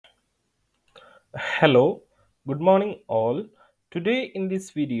Hello, good morning all. Today in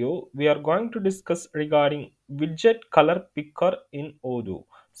this video we are going to discuss regarding widget color picker in Odoo.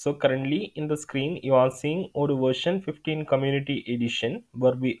 So currently in the screen you are seeing Odoo version 15 community edition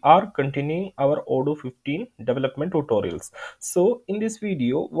where we are continuing our Odoo 15 development tutorials. So in this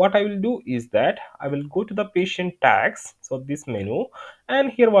video what I will do is that I will go to the patient tags, so this menu, and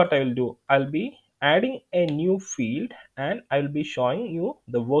here what I will do, I'll be adding a new field and I will be showing you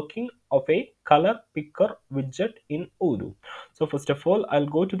the working of a color picker widget in Odoo. So first of all, I'll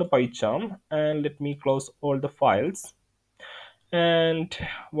go to the PyCharm and let me close all the files. And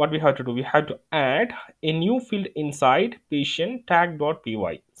what we have to do, we have to add a new field inside patient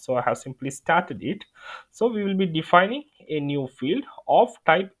tag.py. So I have simply started it. So we will be defining a new field of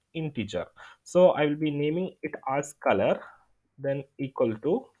type integer. So I will be naming it as color, then equal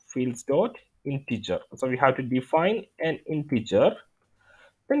to fields dot integer. So we have to define an integer,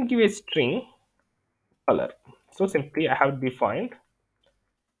 then give a string color. So simply I have defined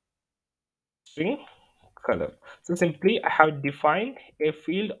string color. So simply I have defined a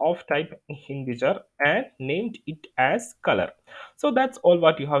field of type integer and named it as color. So that's all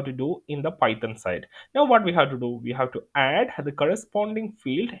what you have to do in the Python side. Now what we have to do, we have to add the corresponding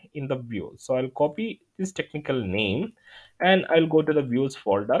field in the view. So I'll copy this technical name and I'll go to the views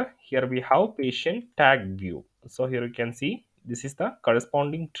folder. Here we have patient tag view. So here you can see this is the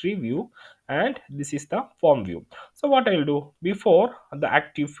corresponding tree view and this is the form view. So what I'll do before the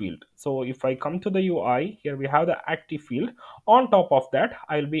active field, so if I come to the UI, here we have the active field. On top of that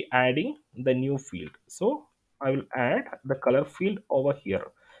I'll be adding the new field. So I will add the color field over here,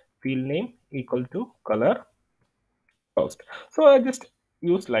 field name equal to color first. So I just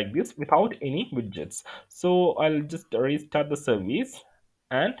use like this without any widgets. So I'll just restart the service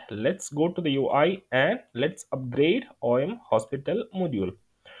and let's go to the UI and let's upgrade OM hospital module.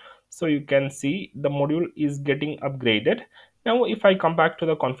 So you can see the module is getting upgraded. Now if I come back to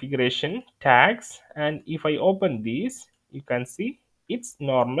the configuration tags and if I open these, you can see it's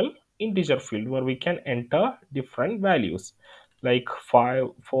normal integer field where we can enter different values like 5,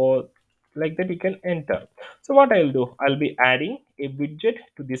 4, like that you can enter. So what I'll do, I'll be adding a widget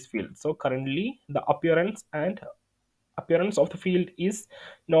to this field. So currently the appearance of the field is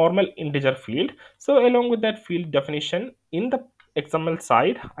normal integer field. So along with that field definition in the XML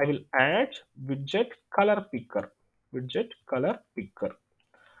side, I will add widget color picker, widget color picker,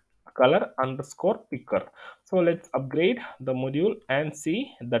 color underscore picker. So let's upgrade the module and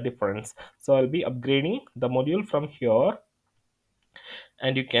see the difference. So I'll be upgrading the module from here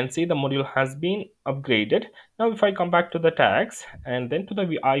and you can see the module has been upgraded. Now if I come back to the tags and then to the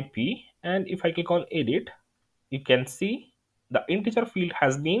VIP and if I click on edit, you can see the integer field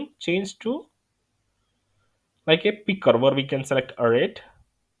has been changed to like a picker where we can select a red,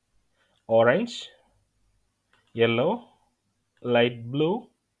 orange, yellow, light blue,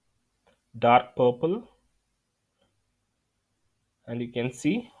 dark purple, and you can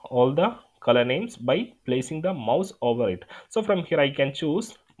see all the color names by placing the mouse over it. So from here I can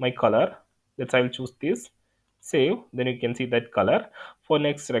choose my color. Let's I will choose this, save, then you can see that color. For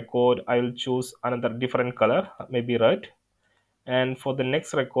next record I will choose another different color, maybe red, and for the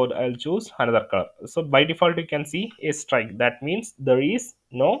next record I'll choose another color. So by default you can see a strike, that means there is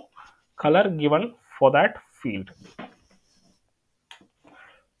no color given for that field.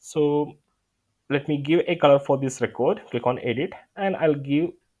 So let me give a color for this record, click on edit, and I'll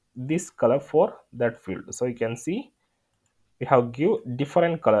give this color for that field. So you can see we have give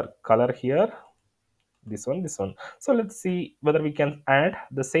different color here, this one. So let's see whether we can add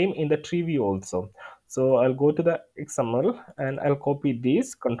the same in the tree view also. So I'll go to the XML and I'll copy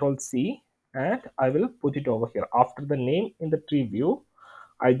this, control C, and I will put it over here after the name in the tree view.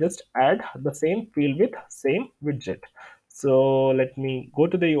 I just add the same field with same widget. So let me go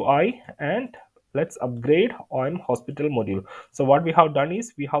to the UI and let's upgrade OM hospital module. So what we have done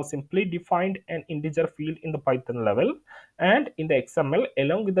is we have simply defined an integer field in the Python level, and in the XML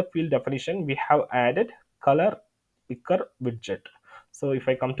along with the field definition we have added color picker widget. So if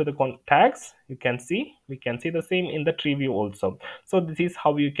I come to the tags, you can see we can see the same in the tree view also. So this is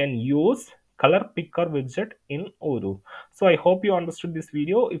how you can use color picker widget in Odoo. So I hope you understood this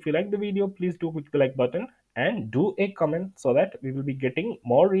video. If you like the video, please do click the like button and do a comment so that we will be getting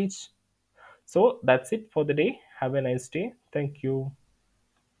more reach. So that's it for the day. Have a nice day. Thank you.